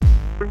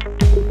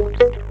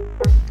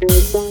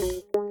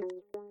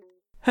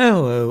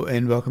Hello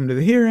and welcome to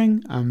The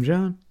Hearing. I'm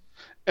John.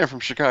 And from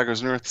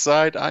Chicago's North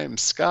Side, I am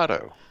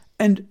Scotto.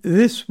 And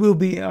this will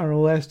be our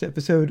last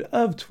episode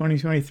of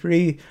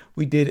 2023.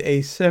 We did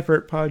a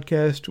separate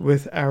podcast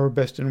with our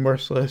best and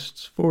worst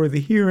lists for The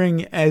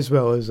Hearing as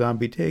well as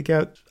Zombie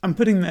Takeout. I'm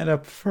putting that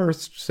up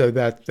first, so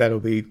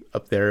that'll be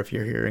up there if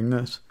you're hearing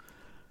this.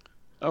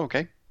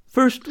 Okay.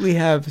 First, we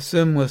have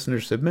some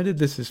listeners submitted.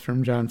 This is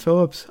from John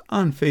Phillips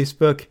on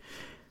Facebook.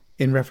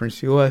 In reference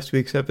to last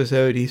week's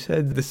episode, he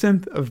said, "The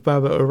synth of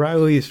Baba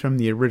O'Reilly is from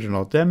the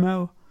original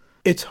demo.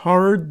 It's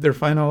hard. Their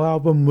final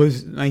album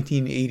was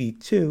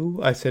 1982.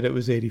 I said it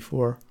was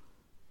 84.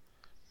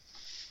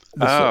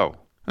 Oh.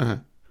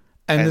 And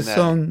the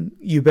song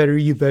You Better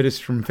You Bet is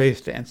from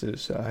Face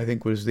Dances, I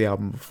think was the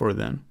album before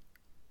then.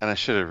 And I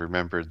should have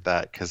remembered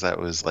that because that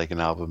was like an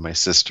album my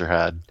sister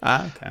had.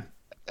 Okay.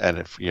 And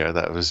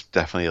that was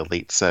definitely a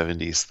late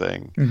 70s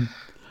thing. Mm-hmm.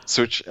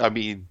 So,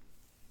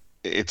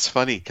 it's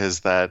funny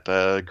because that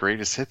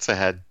greatest hits I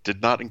had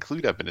did not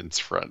include Eminence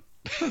Front.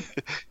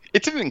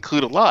 It didn't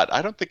include a lot.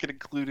 I don't think it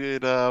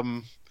included.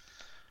 I'm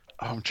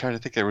trying to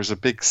think. There was a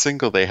big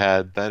single they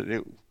had that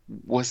it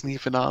wasn't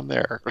even on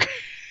there.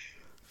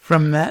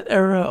 From that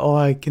era, all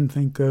I can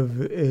think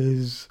of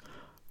is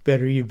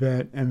Better You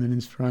Bet,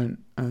 Eminence Front.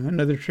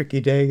 Another Tricky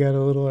Day got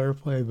a little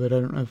airplay, but I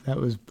don't know if that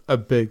was a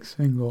big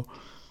single.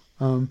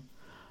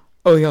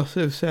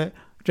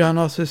 John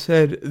also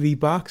said the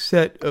box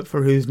set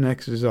for Who's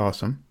Next is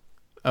awesome.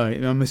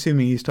 I'm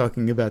assuming he's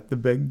talking about the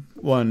big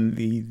one,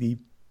 the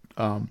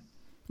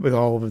with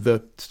all of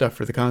the stuff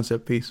for the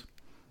concept piece.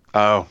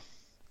 Oh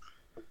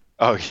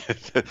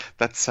yeah,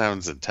 that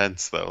sounds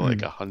intense though.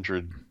 Like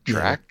 100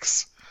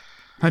 tracks.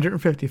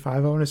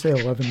 155. I want to say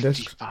 11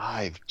 discs.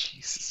 5.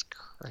 Jesus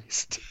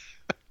Christ.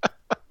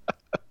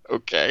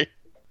 Okay.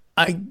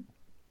 I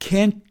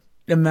can't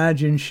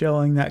imagine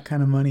shelling that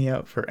kind of money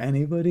out for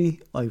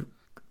anybody. Like,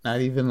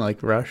 not even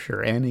like Rush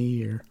or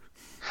Annie or.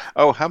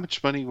 Oh, how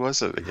much money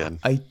was it again?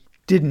 I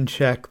didn't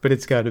check, but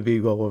it's got to be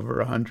well over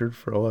 100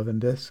 for 11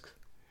 discs.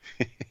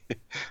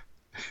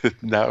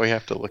 Now we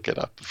have to look it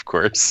up, of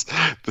course.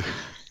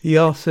 He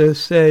also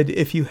said,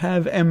 if you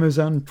have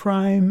Amazon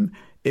Prime,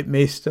 it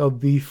may still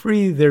be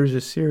free. There's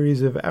a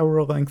series of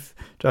hour-length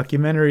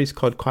documentaries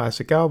called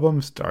Classic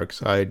Albums, Dark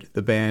Side,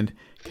 The Band,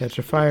 Catch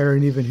a Fire,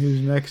 and even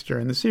Who's Next are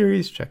in the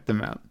series. Check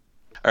them out.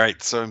 All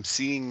right, so I'm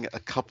seeing a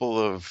couple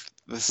of.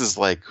 This is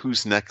like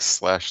Who's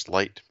Next /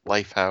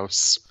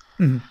 Lifehouse.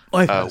 Mm-hmm.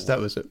 Lifehouse, that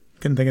was it.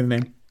 Couldn't think of the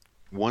name.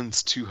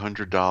 One's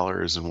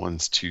 $200 and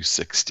one's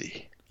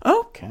 $260.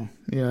 Okay,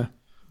 yeah,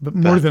 but a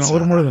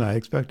little more than I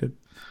expected.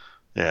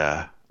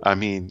 Yeah, I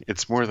mean,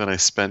 it's more than I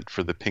spent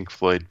for the Pink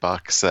Floyd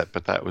box set,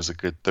 but that was a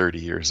good 30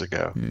 years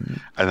ago, and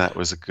that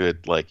was a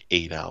good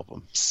 8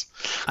 albums.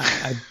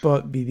 I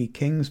bought B.B.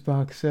 King's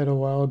box set a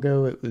while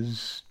ago. It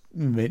was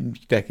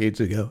decades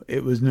ago.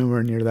 It was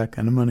nowhere near that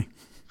kind of money.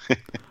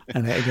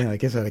 And again,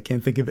 like I said, I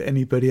can't think of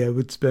anybody I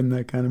would spend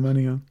that kind of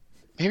money on.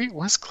 Maybe it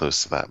was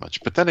close to that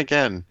much, but then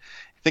again,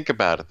 think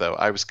about it though.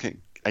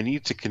 I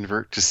needed to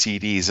convert to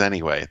CDs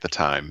anyway at the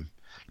time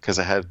because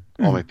I had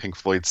all my Pink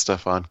Floyd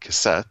stuff on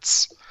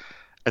cassettes,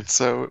 and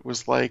so it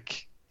was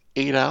like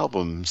 8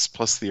 albums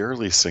plus the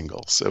early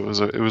singles. It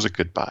was a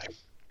good buy.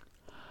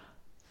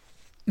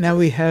 Now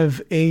we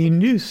have a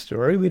news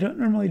story. We don't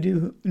normally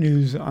do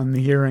news on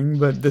The Hearing,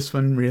 but this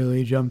one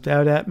really jumped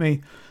out at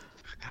me.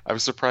 I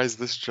was surprised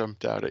this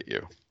jumped out at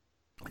you.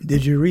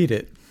 Did you read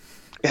it?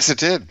 Yes, it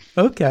did.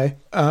 Okay.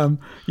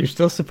 You're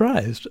still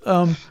surprised.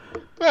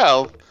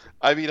 Well,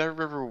 I mean, I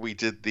remember we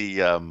did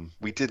an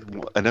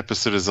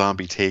episode of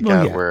Zombie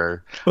Takeout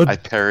where I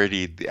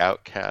parodied the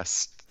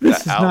Outkast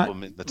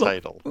album in the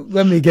title.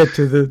 Let me get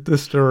to the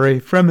story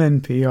from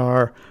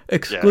NPR.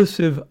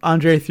 Exclusive.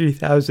 Andre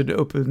 3000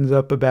 opens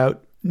up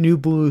about New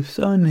Blue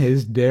Sun,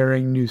 his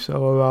daring new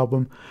solo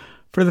album.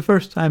 For the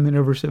first time in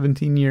over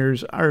 17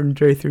 years,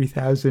 Andre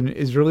 3000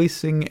 is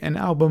releasing an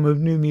album of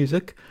new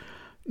music.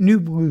 New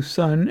Blue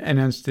Sun,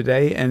 announced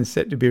today and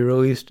set to be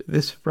released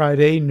this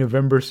Friday,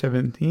 November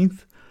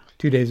 17th,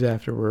 2 days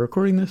after we're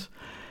recording this,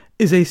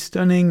 is a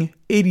stunning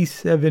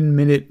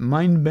 87-minute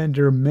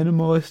mindbender,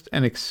 minimalist,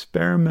 and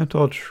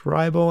experimental,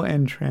 tribal,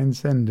 and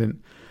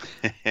transcendent.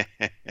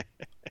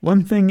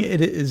 One thing it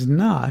is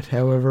not,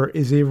 however,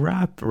 is a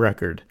rap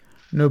record.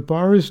 No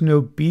bars, no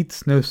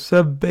beats, no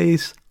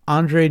sub-bass.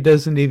 Andre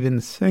doesn't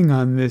even sing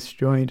on this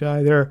joint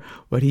either.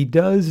 What he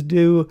does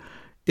do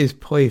is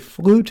play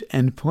flute,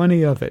 and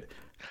plenty of it.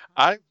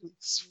 I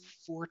was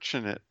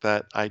fortunate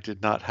that I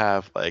did not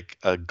have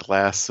a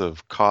glass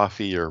of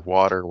coffee or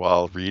water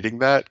while reading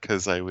that,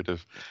 because I would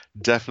have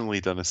definitely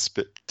done a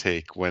spit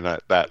take when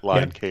that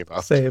line came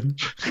up. Same.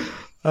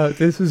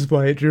 This is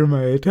why it drew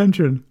my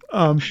attention.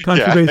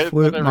 Contrabass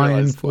flute,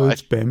 Mayan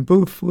flutes,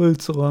 bamboo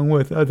flutes, along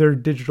with other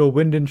digital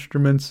wind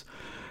instruments.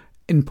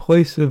 In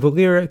place of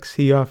lyrics,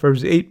 he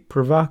offers 8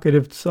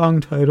 provocative song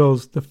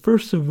titles, the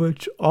first of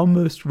which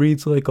almost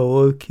reads like a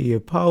low-key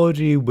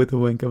apology with a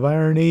wink of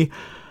irony.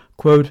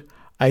 Quote,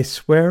 I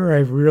swear I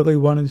really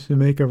wanted to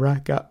make a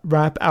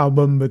rap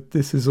album, but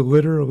this is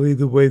literally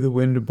the way the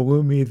wind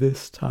blew me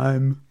this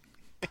time.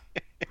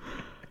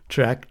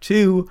 Track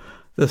 2,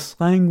 the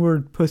slang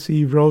word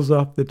pussy rolls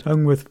off the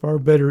tongue with far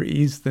better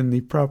ease than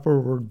the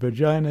proper word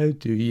vagina.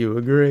 Do you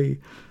agree?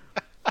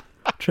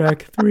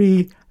 Track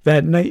 3,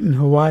 that night in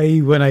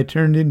Hawaii when I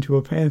turned into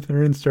a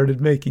panther and started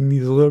making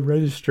these low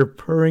register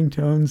purring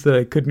tones that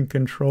I couldn't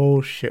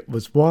control. Shit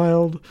was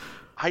wild.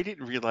 I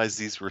didn't realize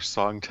these were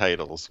song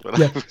titles when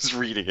I was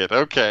reading it.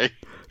 Okay.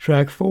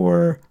 Track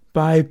 4,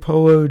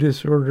 bipolar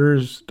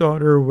disorder's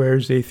daughter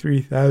wears a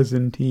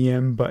 3000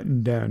 TM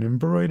button down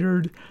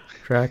embroidered.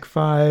 Track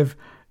 5,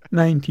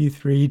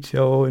 93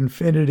 till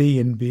infinity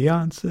and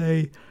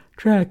Beyonce.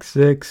 Track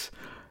 6,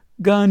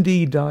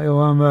 Gandhi, Dalai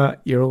Lama,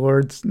 your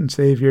Lord and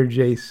Savior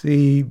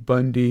J.C.,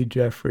 Bundy,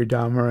 Jeffrey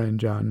Dahmer, and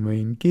John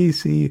Wayne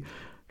Gacy.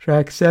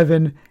 Track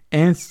 7,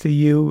 Ants to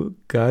You,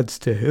 Gods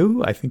to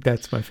Who? I think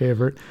that's my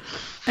favorite.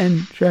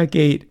 And track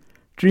 8,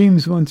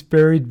 Dreams once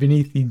buried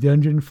beneath the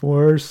dungeon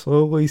floor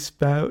slowly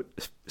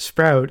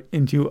sprout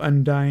into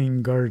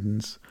undying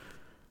gardens.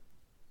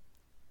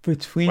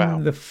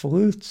 Between the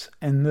flutes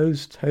and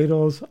those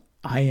titles,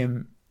 I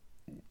am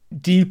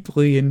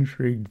deeply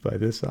intrigued by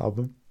this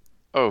album.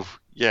 Oh,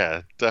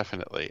 yeah,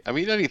 definitely. I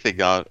mean, anything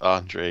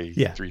Andre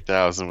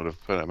 3000 would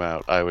have put him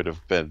out, I would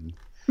have been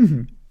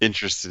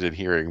interested in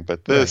hearing.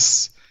 But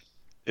this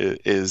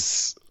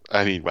is,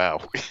 I mean,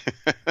 wow.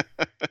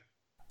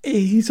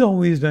 He's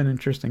always done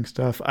interesting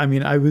stuff. I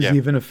mean, I was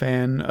even a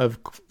fan of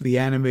the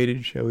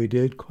animated show he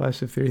did,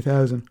 Class of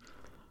 3000.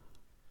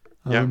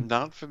 Yeah, I'm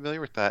not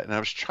familiar with that. And I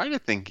was trying to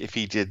think if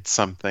he did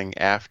something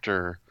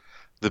after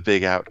the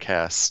big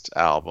Outkast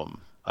album,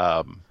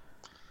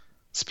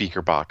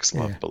 Speaker Box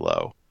Love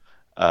Below.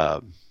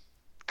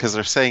 Because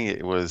they're saying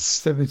it was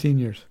 17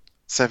 years.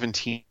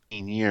 17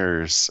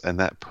 years, and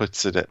that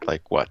puts it at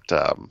like what?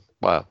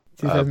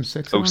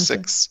 2006?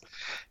 06.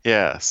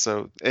 Yeah,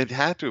 so it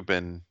had to have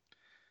been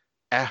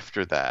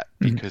after that,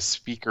 because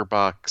Speaker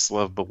Box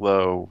Love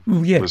Below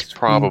was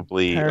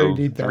probably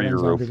 03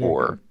 or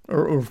 04.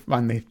 Or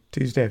on the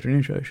Tuesday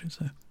afternoon show, I should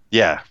say.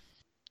 Yeah.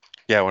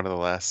 Yeah, one of the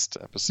last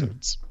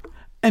episodes.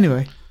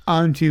 Anyway,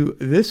 on to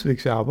this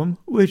week's album,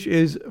 which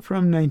is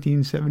from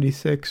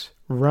 1976,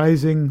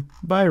 Rising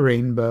by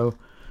Rainbow.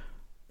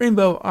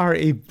 Rainbow are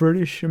a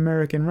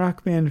British-American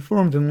rock band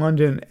formed in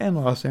London and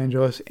Los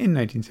Angeles in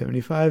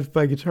 1975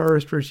 by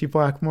guitarist Ritchie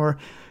Blackmore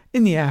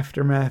in the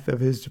aftermath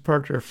of his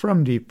departure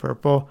from Deep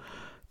Purple.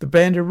 The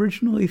band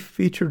originally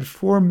featured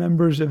 4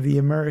 members of the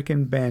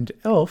American band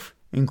Elf,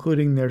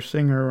 including their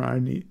singer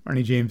Ronnie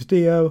James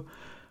Dio.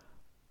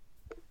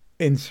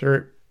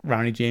 Insert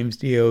Ronnie James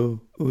Dio,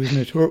 who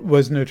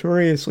was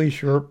notoriously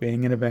short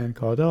being in a band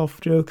called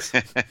Elf jokes.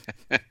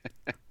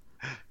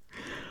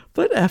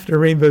 But after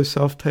Rainbow's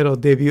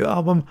self-titled debut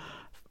album,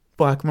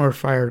 Blackmore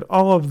fired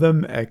all of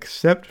them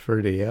except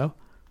for Dio.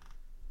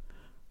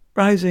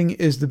 Rising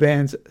is the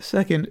band's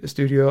second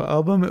studio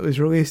album. It was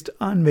released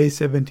on May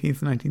 17,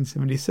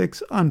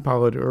 1976 on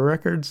Polydor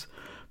Records,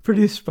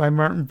 produced by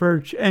Martin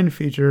Birch and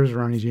features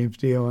Ronnie James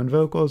Dio on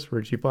vocals,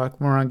 Ritchie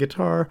Blackmore on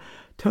guitar,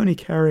 Tony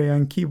Carey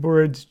on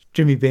keyboards,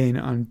 Jimmy Bain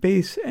on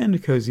bass,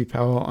 and Cozy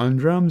Powell on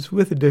drums,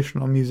 with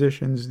additional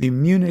musicians, the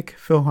Munich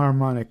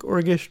Philharmonic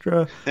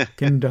Orchestra,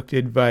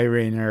 conducted by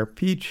Rainer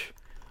Peach.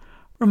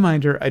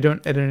 Reminder, I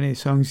don't edit any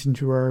songs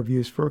into our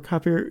reviews for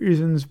copyright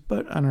reasons,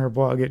 but on our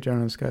blog at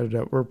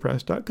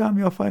johnandschuyler.wordpress.com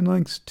you'll find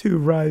links to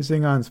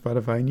Rising on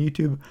Spotify and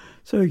YouTube,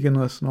 so you can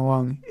listen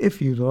along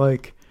if you'd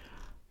like.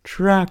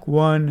 Track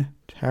 1,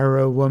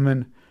 Tarot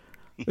Woman.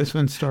 This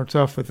one starts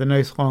off with a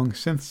nice long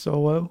synth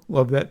solo.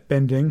 Love that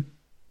bending.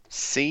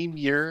 Same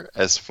year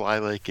as Fly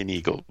Like an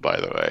Eagle, by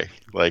the way.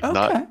 Like, okay.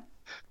 Not,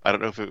 I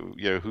don't know if it,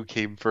 who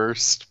came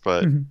first,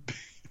 but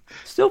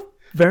still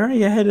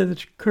very ahead of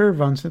the curve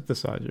on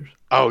synthesizers.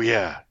 Oh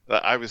yeah,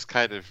 I was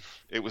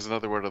it was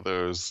another one of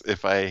those.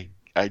 If I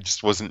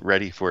just wasn't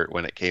ready for it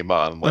when it came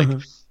on. Like,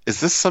 is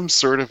this some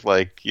sort of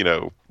like,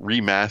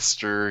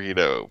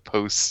 remaster,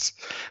 post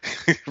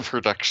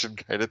production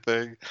kind of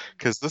thing?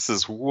 Because this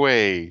is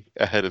way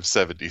ahead of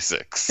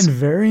 76. And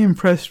very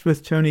impressed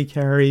with Tony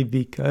Carey,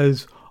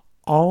 because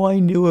all I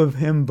knew of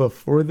him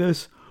before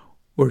this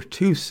were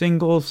 2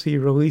 singles he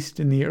released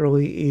in the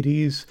early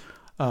 80s.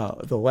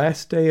 The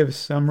Last Day of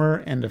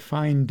Summer and A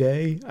Fine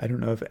Day. I don't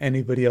know if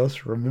anybody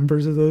else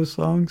remembers those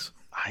songs.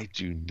 I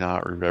do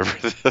not remember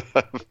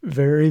them.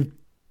 Very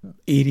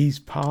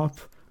 80s pop.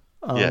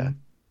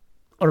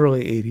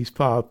 Early 80s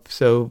pop.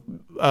 So,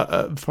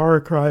 far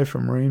cry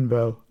from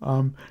Rainbow.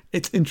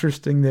 It's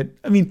interesting that,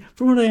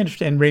 from what I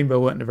understand, Rainbow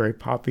went in a very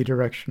poppy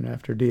direction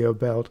after Dio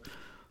bailed.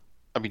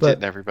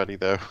 Didn't everybody,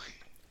 though?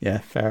 Yeah,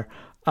 fair.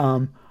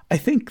 I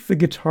think the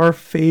guitar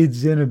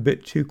fades in a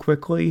bit too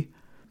quickly,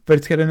 but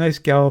it's got a nice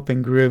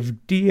galloping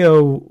groove.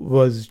 Dio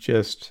was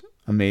just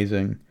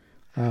amazing.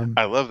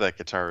 I love that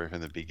guitar riff in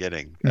the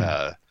beginning.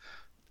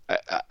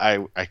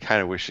 I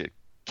kind of wish it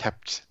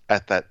kept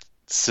at that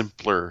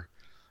simpler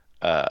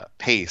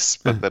pace,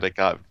 but that it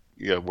got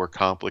more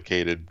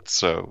complicated.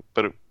 So,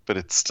 but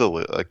it's still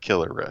a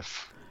killer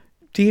riff.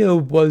 Dio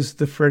was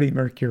the Freddie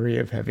Mercury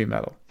of heavy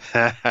metal.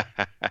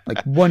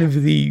 Like one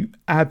of the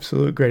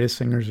absolute greatest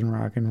singers in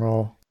rock and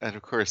roll. And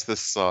of course,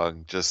 this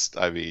song just,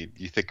 I mean,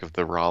 you think of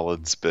the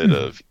Rollins bit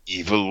of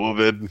Evil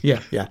Woman.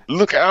 Yeah.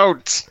 Look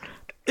out!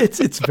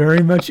 It's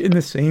very much in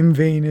the same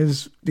vein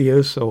as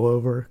Dio's solo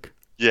work.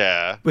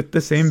 Yeah. With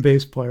the same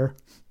bass player.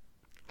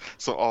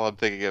 So all I'm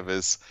thinking of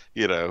is,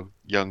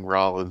 young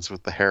Rollins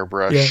with the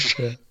hairbrush.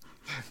 Yeah.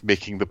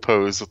 Making the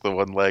pose with the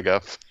one leg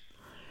up.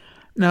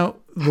 Now,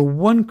 the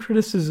one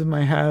criticism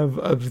I have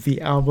of the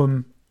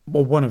album,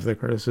 well, one of the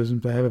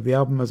criticisms I have of the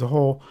album as a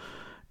whole,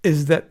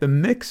 is that the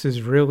mix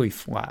is really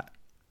flat.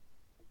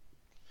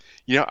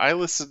 I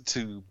listened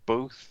to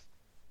both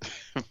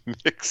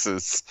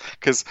mixes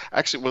because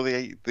actually, well,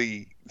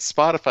 the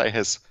Spotify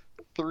has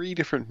 3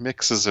 different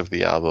mixes of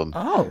the album.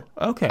 Oh,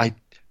 okay.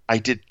 I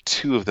did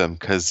 2 of them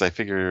because I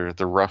figure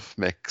the rough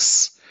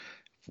mix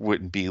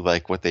wouldn't be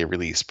like what they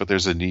released, but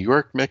there's a New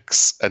York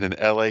mix and an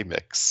LA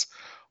mix.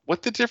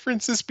 What the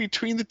difference is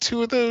between the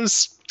 2 of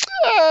those?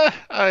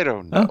 I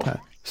don't know. Okay.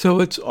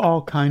 So it's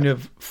all kind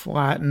of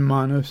flat and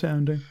mono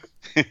sounding?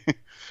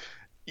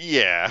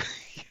 Yeah,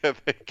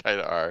 they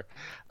kind of are.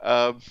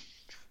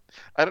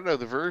 I don't know.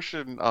 The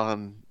version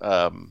on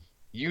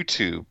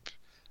YouTube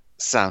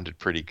sounded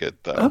pretty good,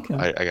 though. Okay.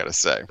 I gotta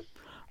say.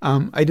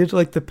 I did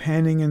like the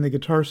panning in the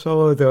guitar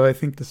solo, though I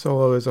think the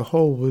solo as a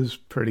whole was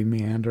pretty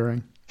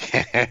meandering.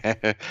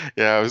 Yeah,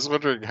 I was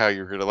wondering how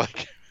you were gonna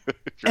like.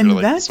 And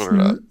that's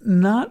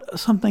not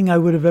something I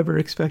would have ever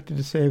expected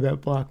to say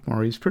about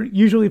Blackmore. He's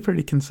usually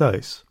pretty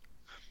concise.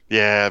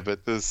 Yeah,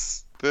 but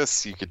this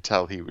you could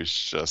tell he was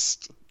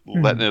just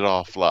letting it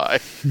all fly.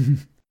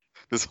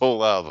 This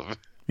whole album.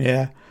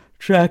 Yeah.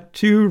 Track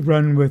 2,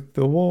 Run with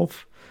the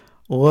Wolf.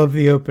 Love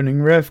the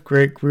opening riff,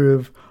 great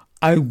groove.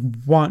 I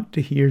want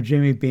to hear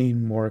Jimmy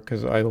Bean more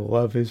because I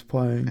love his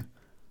playing.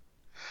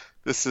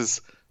 This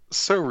is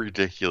so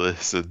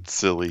ridiculous and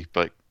silly,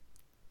 but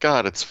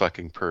God, it's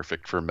fucking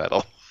perfect for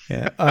metal.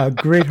 Yeah,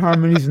 great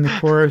harmonies in the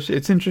chorus.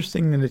 It's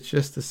interesting that it's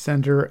just the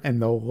center and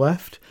the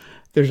left.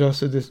 There's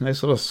also this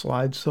nice little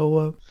slide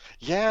solo.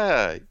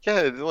 Yeah,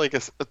 like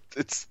this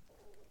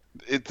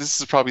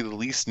is probably the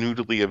least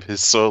noodly of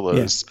his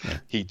solos. Yeah.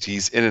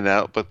 He's in and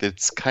out, but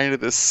it's kind of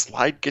this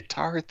slide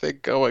guitar thing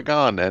going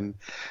on,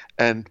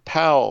 and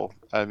Powell.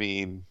 I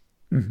mean,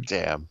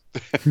 damn.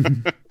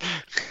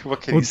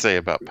 What can you say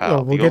about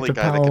Powell? We'll get to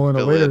Powell in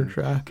a later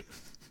track.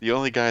 The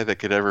only guy that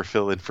could ever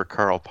fill in for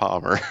Carl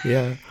Palmer.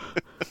 Yeah.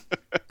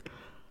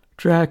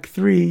 Track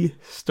 3,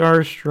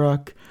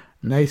 Starstruck.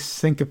 Nice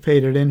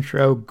syncopated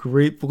intro,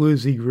 great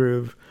bluesy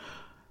groove.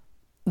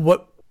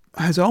 What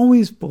has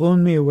always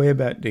blown me away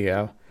about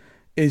Dio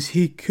is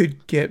he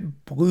could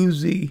get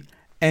bluesy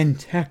and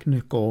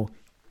technical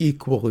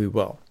equally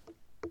well.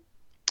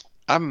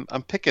 I'm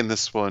picking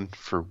this one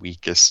for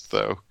weakest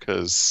though,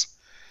 because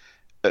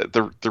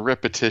the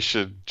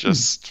repetition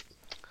just.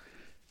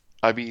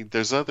 I mean,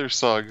 there's other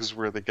songs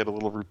where they get a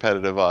little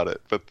repetitive on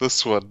it, but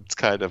this one's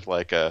kind of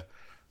like a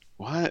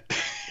what?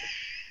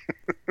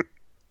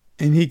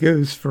 And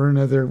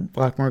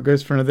Blackmore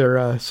goes for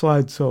another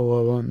slide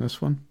solo on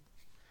this one.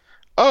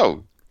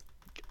 Oh,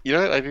 you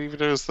know what? I didn't even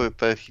notice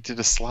that he did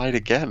a slide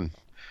again.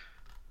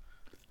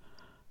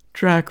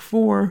 Track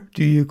 4,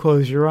 Do You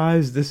Close Your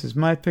Eyes? This is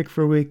my pick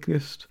for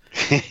weakest.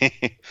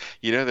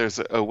 There's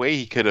a way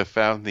he could have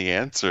found the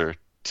answer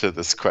to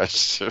this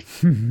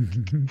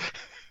question.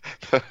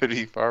 That would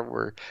be far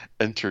more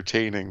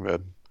entertaining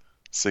than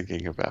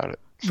singing about it.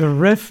 The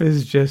riff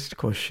is just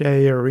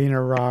cliche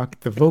arena rock.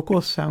 The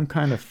vocals sound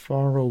kind of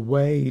far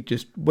away,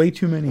 just way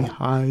too many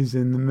highs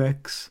in the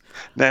mix.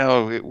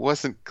 Now, it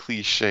wasn't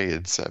cliche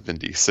in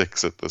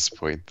 76 at this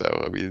point,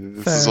 though. I mean,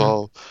 this Fair. is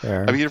all...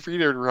 Fair. I mean,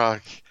 arena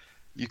rock,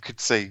 you could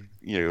say,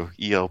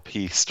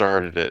 ELP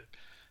started it,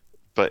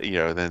 but,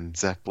 then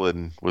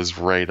Zeppelin was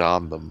right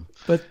on them.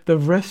 But the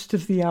rest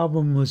of the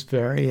album was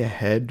very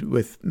ahead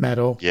with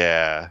metal.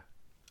 Yeah.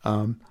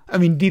 I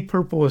mean, Deep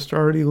Purple was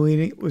already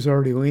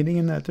leaning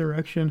in that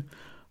direction.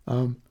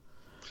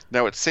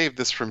 Now, it saved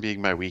this from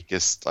being my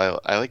weakest.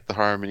 I like the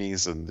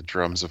harmonies and the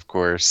drums, of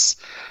course.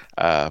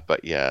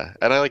 But yeah,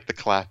 and I like the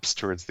claps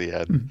towards the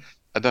end.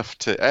 Enough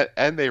to...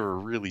 And they were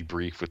really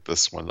brief with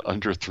this one,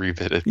 under 3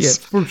 minutes. Yeah,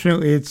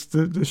 fortunately, it's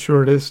the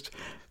shortest.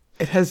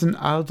 It has an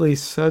oddly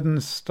sudden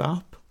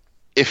stop.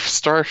 If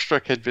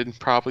Starstruck had been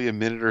probably a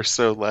minute or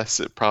so less,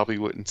 it probably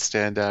wouldn't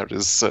stand out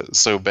as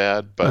so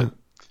bad. But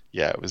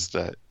yeah, it was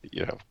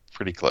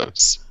pretty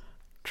close.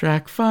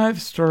 Track 5,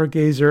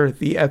 Stargazer,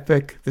 the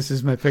epic. This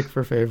is my pick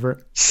for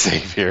favorite.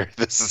 Same here.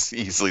 This is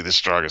easily the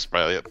strongest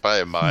by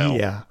a mile.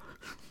 Yeah.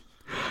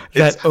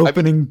 That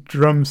opening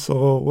drum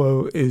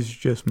solo is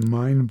just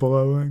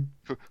mind-blowing.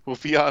 Well,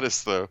 be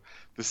honest, though.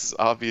 This is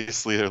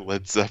obviously a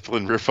Led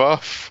Zeppelin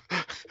ripoff,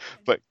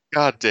 but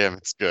goddamn,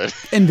 it's good.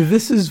 And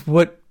this is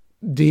what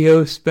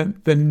Dio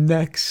spent the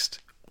next...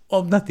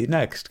 Well, not the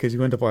next, because he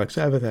went to Black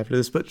Sabbath after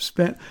this, but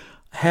spent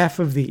half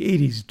of the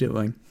 80s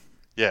doing.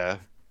 Yeah.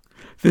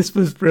 This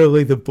was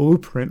really the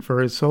blueprint for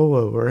his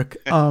solo work.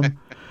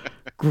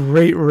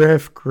 Great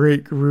riff,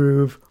 great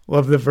groove,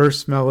 Love the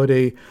verse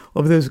melody.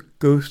 Love those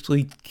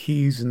ghostly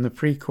keys in the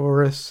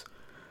pre-chorus.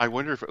 I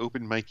wonder if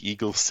Open Mike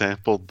Eagle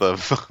sampled the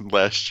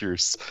last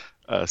year's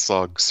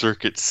song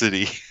Circuit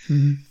City.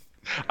 Mm-hmm.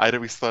 I'd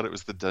always thought it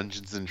was the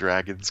Dungeons and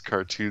Dragons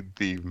cartoon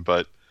theme,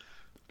 but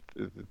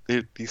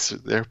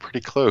they're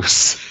pretty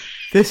close.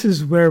 This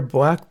is where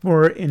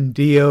Blackmore and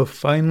Dio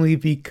finally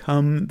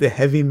become the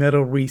heavy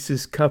metal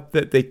Reese's Cup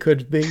that they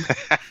could be.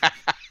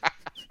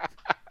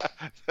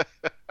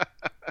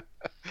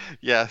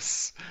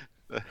 Yes,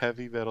 the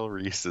heavy metal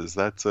Reese's.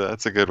 That's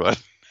a good one.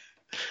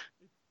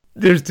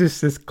 There's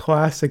just this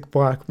classic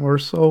Blackmore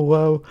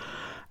solo.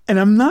 And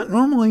I'm not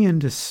normally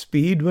into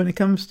speed when it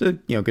comes to,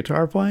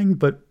 guitar playing,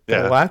 but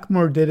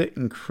Blackmore did it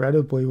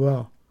incredibly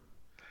well.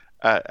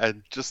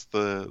 And just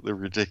the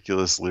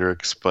ridiculous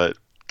lyrics, but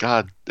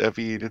God, I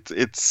mean,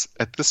 it's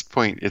at this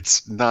point,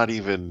 it's not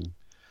even.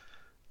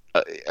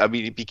 I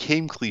mean, it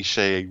became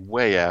cliche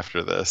way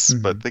after this,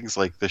 but things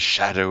like the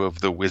shadow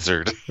of the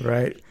wizard,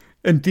 right?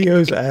 And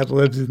Dio's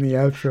ad-libs in the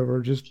outro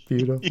are just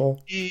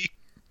beautiful.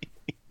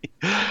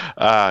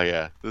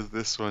 Yeah,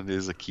 this one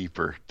is a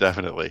keeper,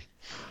 definitely.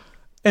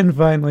 And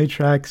finally,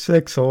 track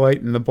 6, A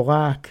Light in the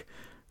Black.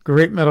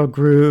 Great metal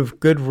groove,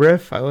 good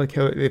riff. I like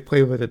how they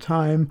play with the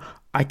time.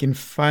 I can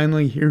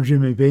finally hear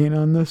Jimmy Bain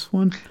on this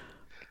one.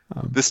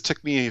 This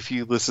took me a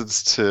few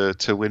listens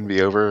to win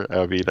me over.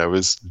 I mean, I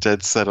was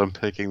dead set on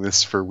picking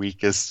this for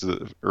weakest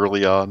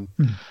early on.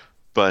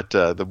 But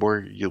the more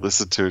you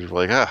listen to it, you're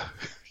like,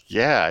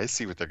 yeah, I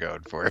see what they're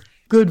going for.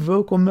 Good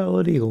vocal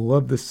melody.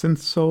 Love the synth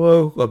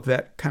solo. Love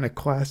that kind of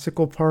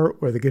classical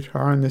part where the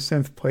guitar and the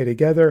synth play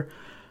together.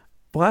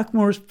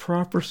 Blackmore's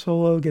proper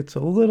solo gets a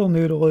little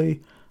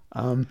noodly.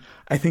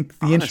 I think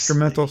the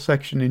instrumental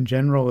section in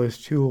general is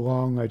too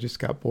long. I just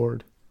got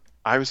bored.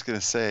 I was going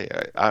to say,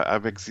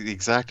 I'm the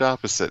exact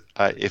opposite.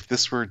 If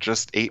this were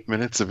just 8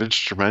 minutes of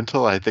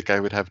instrumental, I think I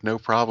would have no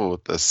problem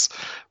with this.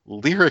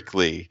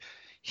 Lyrically,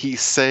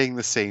 he's saying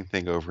the same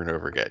thing over and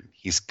over again.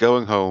 He's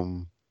going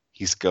home.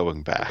 He's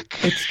going back.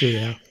 It's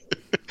Dio.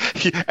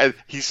 And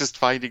he's just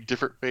finding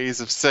different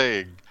ways of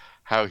saying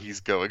how he's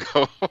going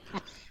home.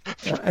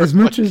 As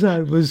much as I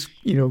was,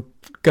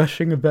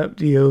 gushing about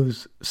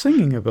Dio's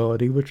singing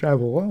ability, which I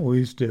will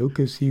always do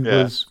because he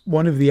was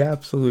one of the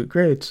absolute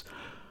greats,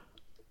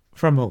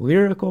 from a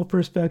lyrical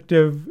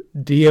perspective,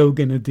 Dio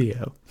gonna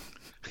Dio.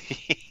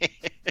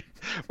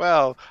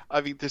 Well,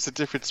 I mean, there's a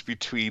difference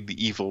between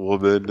the evil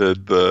woman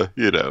and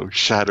the,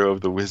 shadow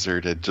of the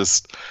wizard, and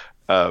just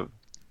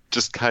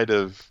kind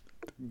of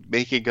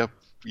making up,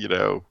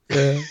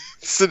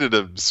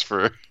 synonyms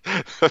for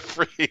a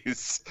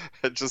phrase.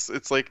 And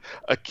it's like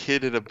a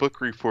kid in a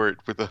book report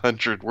with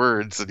 100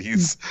 words, and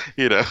he's,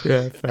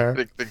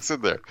 putting things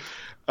in there.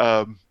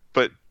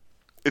 But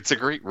it's a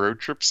great road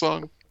trip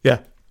song. Yeah.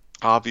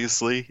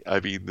 Obviously, I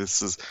mean,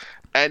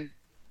 and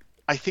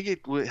I think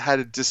it had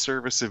a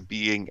disservice of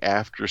being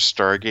after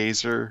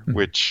Stargazer,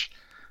 which,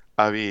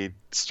 I mean,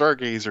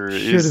 Stargazer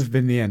should have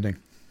been the ending.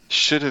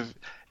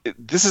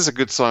 This is a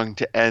good song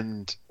to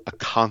end a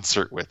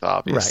concert with,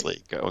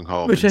 obviously, going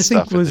home. Which I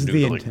think was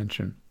the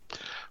intention.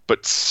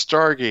 But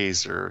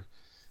Stargazer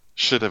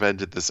should have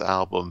ended this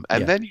album,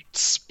 and then you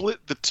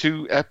split the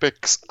two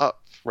epics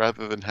up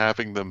rather than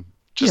having them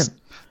just.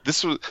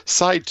 This was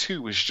side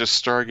 2 was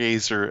just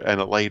Stargazer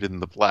and A Light in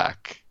the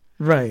Black.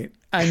 Right.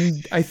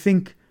 And I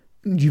think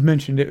you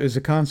mentioned it was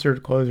a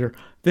concert closer.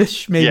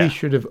 This maybe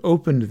should have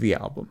opened the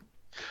album.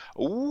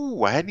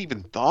 Ooh, I hadn't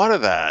even thought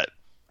of that.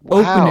 Wow.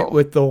 Open it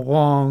with the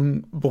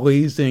long,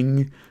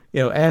 blazing,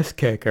 ass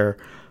kicker,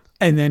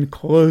 and then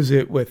close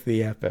it with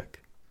the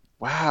epic.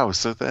 Wow.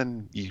 So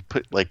then you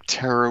put like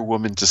Terror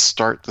Woman to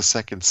start the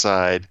second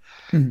side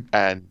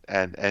and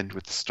end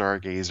with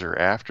Stargazer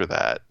after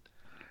that.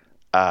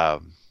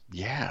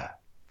 Yeah.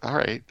 All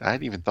right. I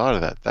hadn't even thought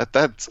of that.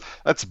 That's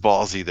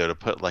ballsy though, to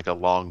put like a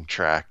long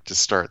track to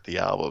start the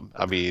album.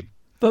 I mean,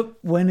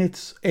 but when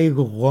it's a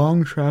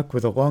long track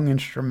with a long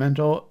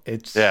instrumental,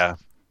 it's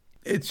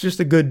just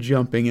a good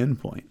jumping in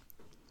point.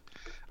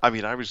 I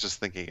mean, I was just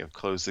thinking of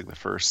closing the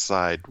first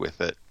side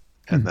with it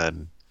and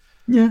then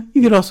you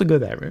could also go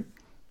that route.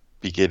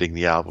 Beginning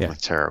the album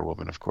with Terror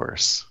Woman, of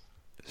course.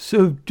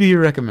 So do you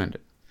recommend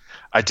it?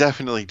 I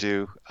definitely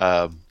do.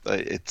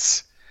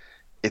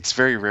 It's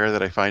very rare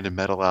that I find a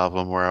metal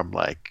album where I'm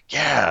like,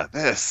 yeah,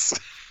 this.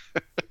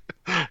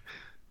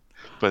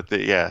 But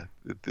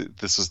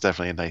this was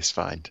definitely a nice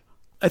find.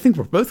 I think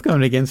we're both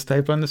going against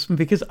type on this one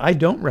because I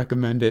don't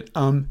recommend it,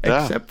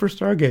 except for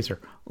Stargazer.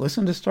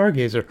 Listen to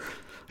Stargazer.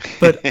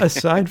 But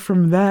aside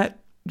from that,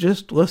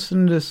 just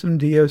listen to some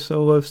Dio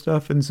solo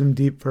stuff and some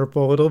Deep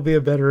Purple. It'll be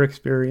a better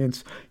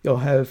experience. You'll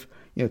have,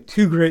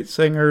 two great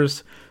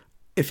singers.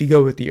 If you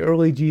go with the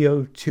early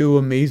Dio, 2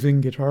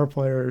 amazing guitar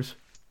players.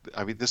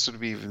 I mean, this would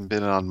have even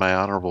been on my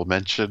honorable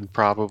mention,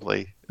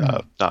 probably.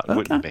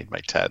 Wouldn't have made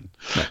my 10.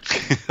 No.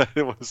 I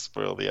didn't want to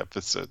spoil the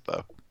episode,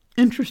 though.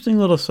 Interesting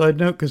little side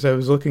note, because I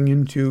was looking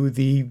into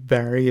the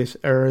various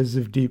eras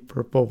of Deep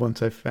Purple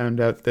once I found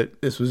out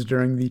that this was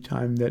during the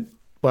time that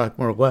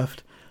Blackmore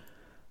left.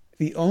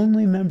 The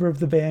only member of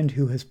the band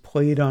who has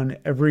played on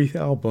every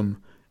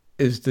album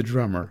is the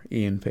drummer,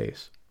 Ian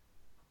Pace.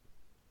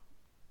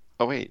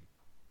 Oh, wait.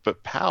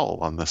 But Powell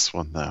on this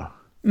one, though.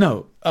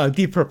 No,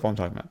 Deep Purple I'm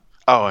talking about.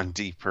 Oh, and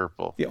Deep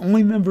Purple. The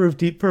only member of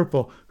Deep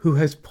Purple who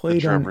has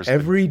played on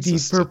every Deep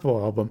Purple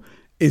album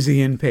is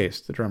Ian Pace,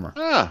 the drummer.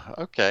 Ah,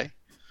 okay.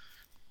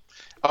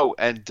 Oh,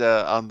 and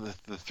on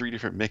the 3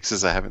 different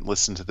mixes, I haven't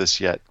listened to this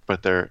yet,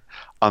 but they're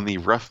on the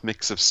rough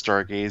mix of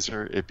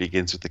Stargazer, it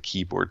begins with a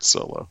keyboard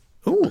solo.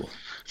 Ooh.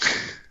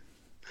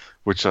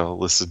 Which I'll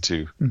listen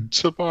to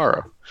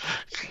tomorrow.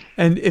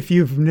 And if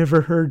you've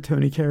never heard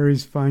Tony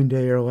Carey's Fine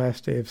Day or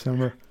Last Day of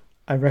Summer,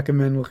 I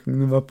recommend looking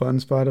them up on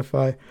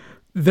Spotify.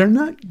 They're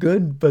not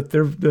good, but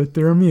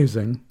they're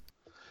amusing.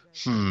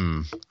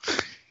 I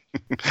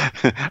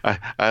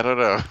don't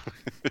know.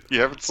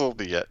 You haven't sold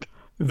me yet.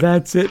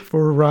 That's it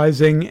for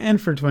Rising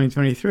and for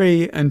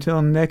 2023.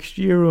 Until next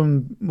year,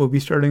 we'll be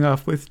starting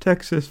off with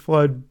Texas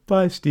Flood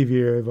by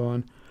Stevie Ray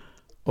Vaughan.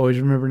 Always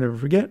remember, never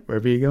forget,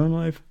 wherever you go in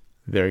life,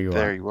 there you are.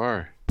 There you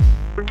are.